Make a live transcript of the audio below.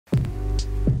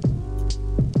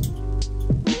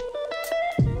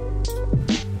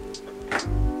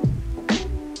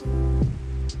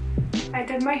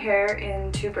did my hair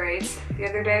in 2 braids the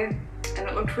other day and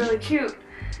it looked really cute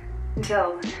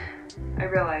until I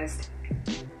realized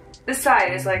this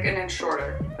side is like an inch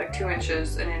shorter, like 2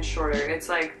 inches, an inch shorter. It's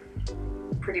like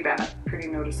pretty bad, pretty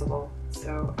noticeable.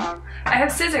 So I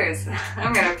have scissors.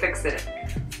 I'm gonna fix it.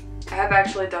 I have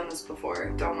actually done this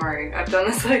before, don't worry. I've done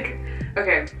this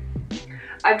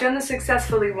I've done this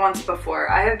successfully once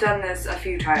before. I have done this a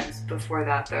few times before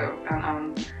that though.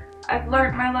 I've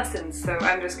learned my lessons, so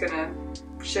I'm just gonna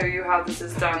show you how this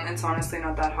is done. It's honestly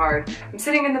not that hard. I'm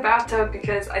sitting in the bathtub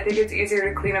because I think it's easier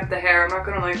to clean up the hair. I'm not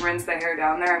gonna like rinse the hair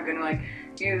down there. I'm gonna like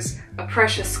use a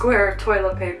precious square of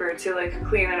toilet paper to like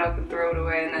clean it up and throw it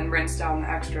away and then rinse down the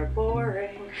extra.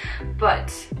 Boring.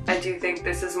 But I do think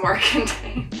this is more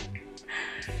contained.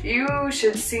 You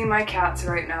should see my cats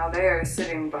right now. They are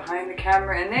sitting behind the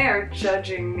camera and they are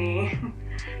judging me.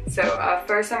 So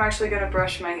first I'm actually gonna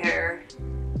brush my hair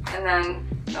and then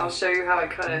I'll show you how I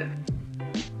cut it.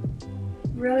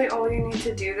 Really all you need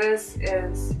to do this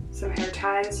is some hair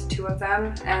ties, 2 of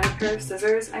them, and a pair of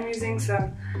scissors. I'm using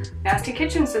some nasty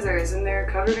kitchen scissors and they're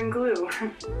covered in glue.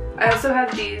 I also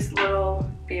have these little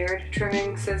beard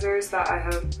trimming scissors that I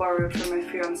have borrowed from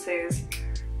my fiance's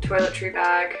toiletry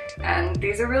bag, and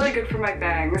these are really good for my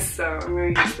bangs, so I'm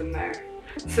going to use them there.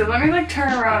 So let me like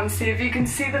turn around and see if you can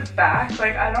see the back.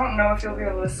 Like I don't know if you'll be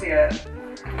able to see it.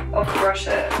 I'll brush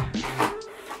it.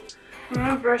 I'm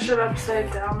going to brush it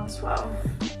upside down as well.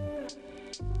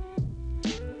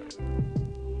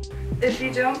 If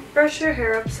you don't brush your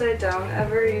hair upside down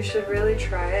ever, you should really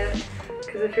try it.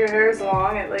 Because if your hair is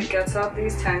long, it like gets out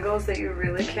these tangles that you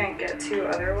really can't get to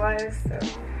otherwise. So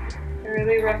I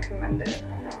really recommend it.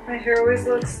 My hair always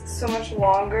looks so much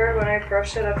longer when I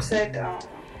brush it upside down.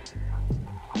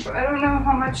 I don't know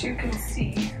how much you can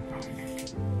see.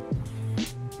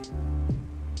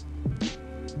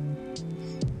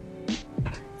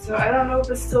 So I don't know if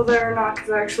it's still there or not because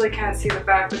I actually can't see the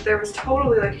back, but there was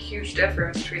totally like a huge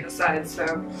difference between the sides. So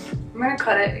I'm gonna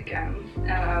cut it again.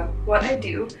 What I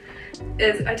do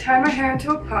is I tie my hair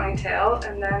into a ponytail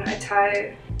and then I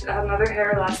tie another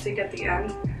hair elastic at the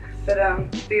end. But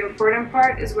the important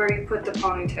part is where you put the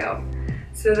ponytail.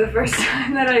 So the first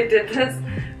time that I did this,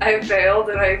 I failed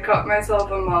and I cut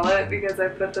myself a mullet because I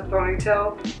put the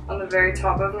ponytail on the very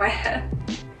top of my head,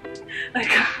 like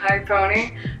a high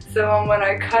pony. So when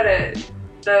I cut it,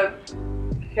 the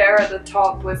hair at the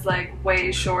top was like way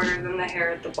shorter than the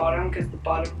hair at the bottom because the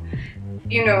bottom,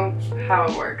 you know how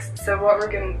it works. So what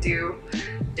we're gonna do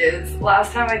is,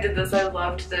 last time I did this, I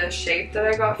loved the shape that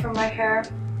I got from my hair.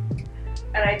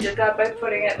 And I did that by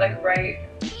putting it like right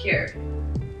here.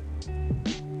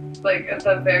 Like at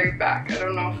the very back. I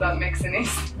don't know if that makes any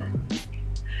sense.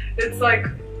 It's like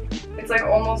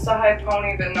almost a high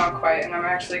pony but not quite, and I'm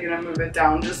actually gonna move it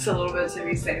down just a little bit to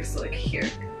be safe. So like here.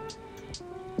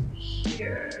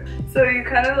 Here. So you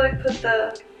kind of like put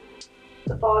the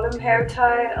bottom hair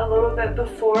tie a little bit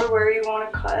before where you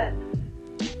want to cut.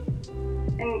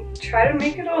 And try to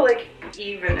make it all like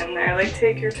even in there. Like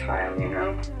take your time, you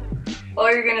know. All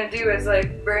you're gonna do is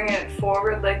like bring it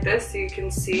forward like this so you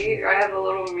can see. I have a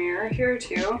little mirror here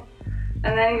too.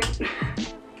 And then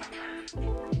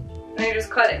you just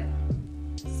cut it.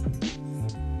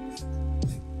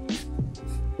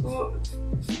 Ooh.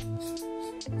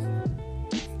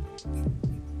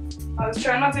 I was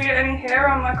trying not to get any hair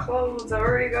on my clothes. I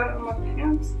already got it on my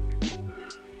pants.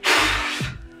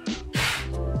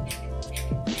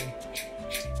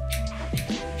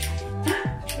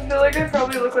 I feel like I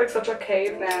probably look like such a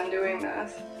caveman doing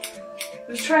this.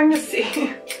 I'm just trying to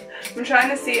see. I'm trying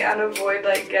to see and avoid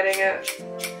like getting it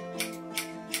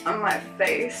on my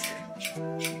face.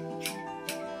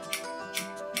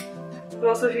 But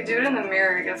also if you do it in the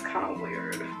mirror, it gets kind of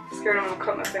weird. I'm scared I'm gonna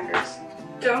cut my fingers.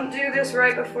 Don't do this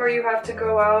right before you have to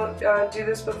go out. Do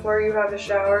this before you have a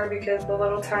shower because the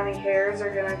little tiny hairs are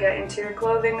gonna get into your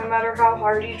clothing no matter how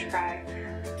hard you try.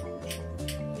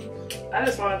 I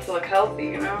just want it to look healthy,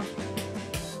 you know?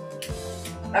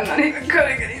 I'm not even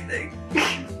cutting anything.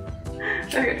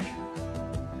 Okay.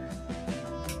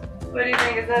 What do you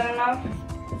think? Is that enough?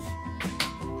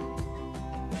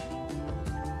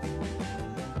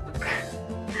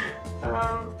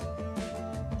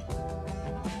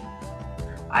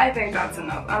 I think that's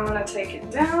enough. I'm gonna take it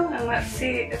down and let's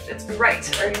see if it's right.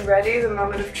 Are you ready? The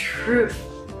moment of truth.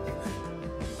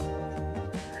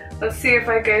 Let's see if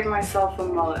I gave myself a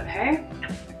mullet, hey?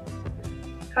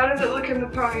 How does it look in the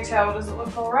ponytail? Does it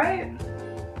look alright?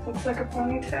 Looks like a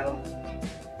ponytail.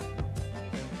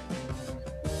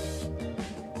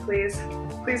 Please.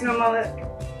 Please no mullet.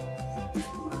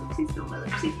 Please no mullet.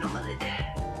 Please no mullet.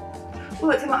 Oh,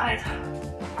 it's in my eyes.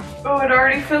 Oh, it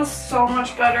already feels so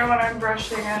much better when I'm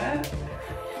brushing it.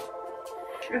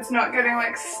 It's not getting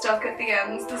like stuck at the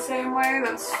ends the same way.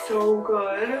 That's so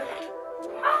good.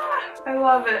 Ah, I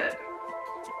love it.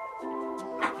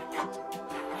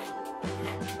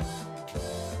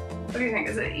 What do you think?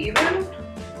 Is it even?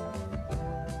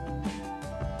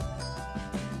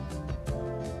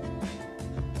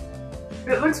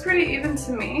 It looks pretty even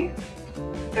to me.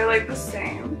 They're like the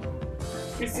same.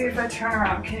 You see if I turn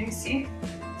around, can you see?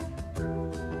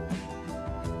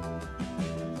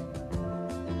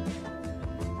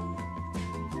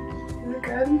 Is it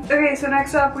good? Okay, so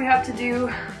next up we have to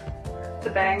do the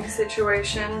bang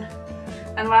situation.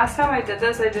 And last time I did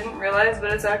this, I didn't realize,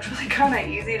 but it's actually kind of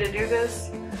easy to do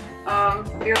this.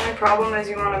 The only problem is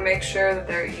you want to make sure that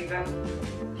they're even.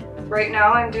 Right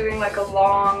now I'm doing like a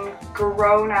long,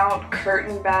 grown out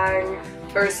curtain bang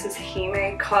versus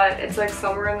hime cut. It's like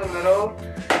somewhere in the middle,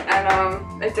 and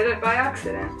I did it by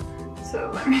accident.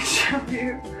 So let me show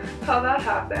you how that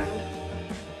happened.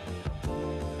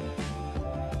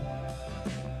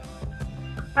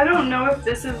 I don't know if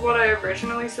this is what I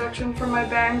originally sectioned for my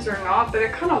bangs or not, but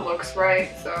it kind of looks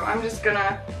right, so I'm just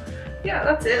gonna, yeah,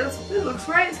 that's it. It looks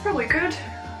right. It's probably good.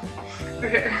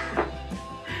 Okay.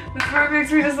 This part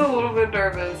makes me just a little bit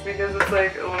nervous because it's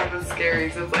like a little bit scary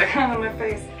because it's like on my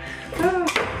face.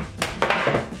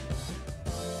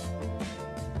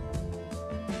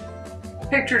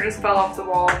 Picture just fell off the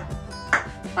wall.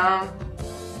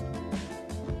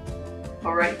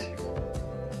 Alright.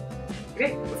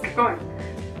 Okay, let's get going.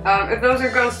 If those are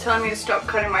ghosts telling me to stop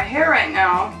cutting my hair right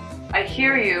now, I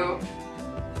hear you,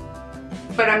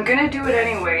 but I'm gonna do it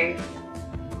anyway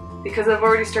because I've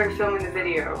already started filming the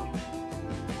video.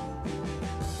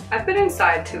 I've been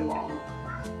inside too long.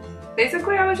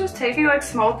 Basically, I was just taking like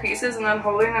small pieces and then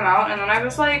holding them out, and then I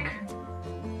was like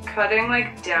cutting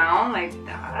like down like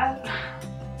that.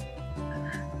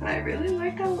 And I really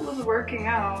liked how it was working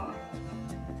out.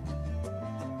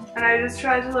 And I just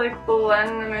tried to like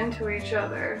blend them into each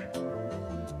other.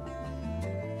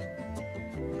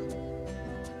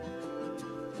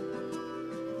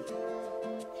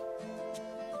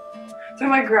 So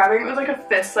I'm like grabbing it with like a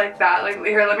fist like that. Like,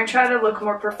 here, let me try to look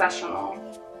more professional.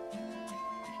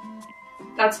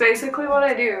 That's basically what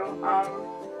I do.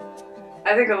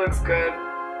 I think it looks good.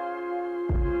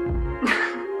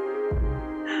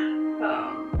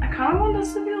 I kind of want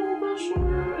this to be a little bit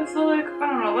shorter. I feel like, I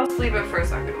don't know, let's leave it for a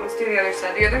second. Let's do the other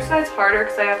side. The other side's harder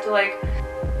because I have to like...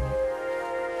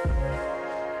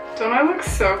 Don't I look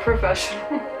so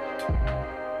professional?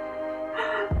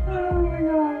 Oh my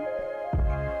god.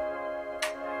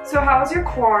 So how's your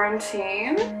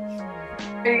quarantine?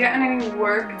 Are you getting any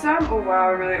work done? Oh wow,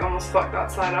 I really almost fucked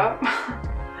that side up.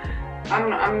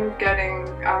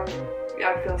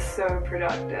 I feel so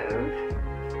productive.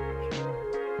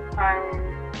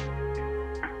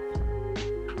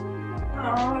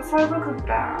 Oh, that side looks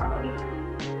bad.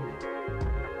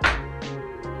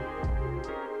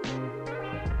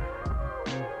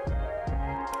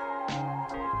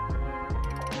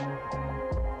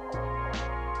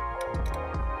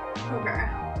 Okay.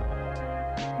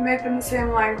 Make them the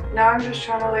same length. Now I'm just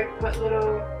trying to like put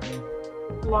little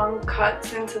long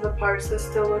cuts into the parts that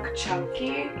still look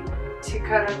chunky to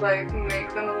kind of like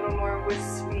make them a little more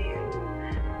wispy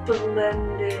and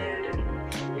blended,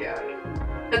 and yeah.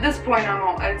 At this point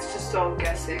it's just all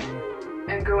guessing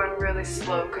and going really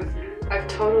slow because I've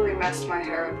totally messed my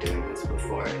hair up doing this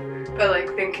before. But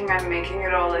like thinking I'm making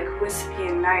it all like wispy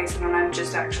and nice, and then I'm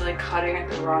just actually cutting at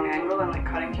the wrong angle and like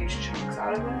cutting huge chunks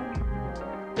out of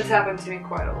it. This happened to me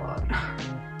quite a lot.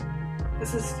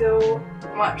 This is still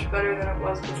much better than it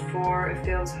was before. It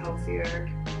feels healthier.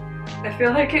 I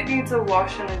feel like it needs a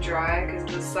wash and a dry because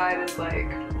this side is like...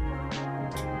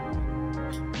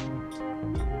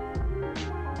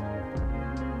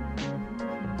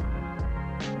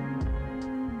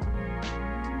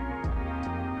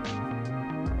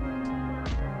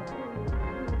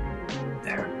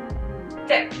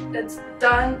 There, it's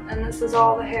done, and this is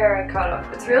all the hair I cut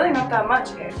off. It's really not that much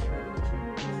hair.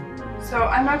 So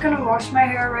I'm not going to wash my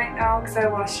hair right now because I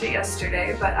washed it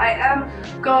yesterday, but I am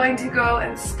going to go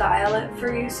and style it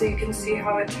for you so you can see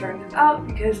how it turned out,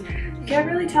 because you can't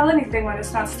really tell anything when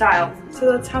it's not styled.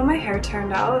 So that's how my hair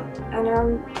turned out, and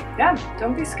yeah,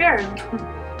 don't be scared.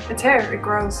 It's hair, it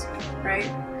grows, right?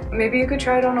 Maybe you could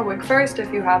try it on a wig first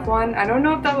if you have one. I don't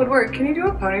know if that would work. Can you do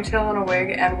a ponytail on a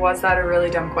wig? And was that a really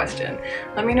dumb question?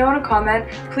 Let me know in a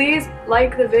comment. Please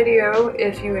like the video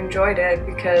if you enjoyed it,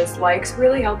 because likes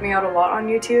really help me out a lot on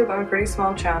YouTube. I'm a pretty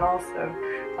small channel, so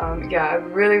yeah, I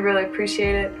really, really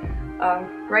appreciate it.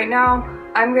 Right now,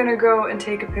 I'm gonna go and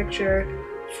take a picture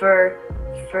for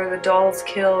for the Dolls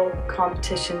Kill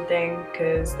competition thing,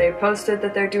 because they posted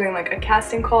that they're doing like a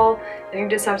casting call and you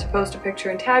just have to post a picture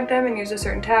and tag them and use a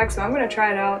certain tag, so I'm gonna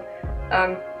try it out.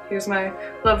 Here's my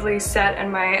lovely set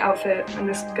and my outfit. I'm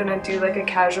just gonna do like a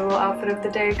casual outfit of the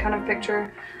day kind of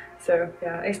picture. So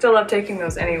yeah, I still love taking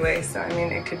those anyway, so I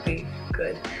mean it could be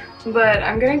good. But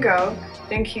I'm gonna go.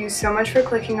 Thank you so much for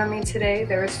clicking on me today.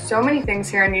 There were so many things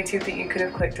here on YouTube that you could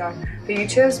have clicked on, but you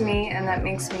chose me and that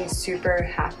makes me super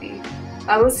happy.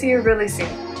 I will see you really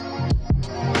soon.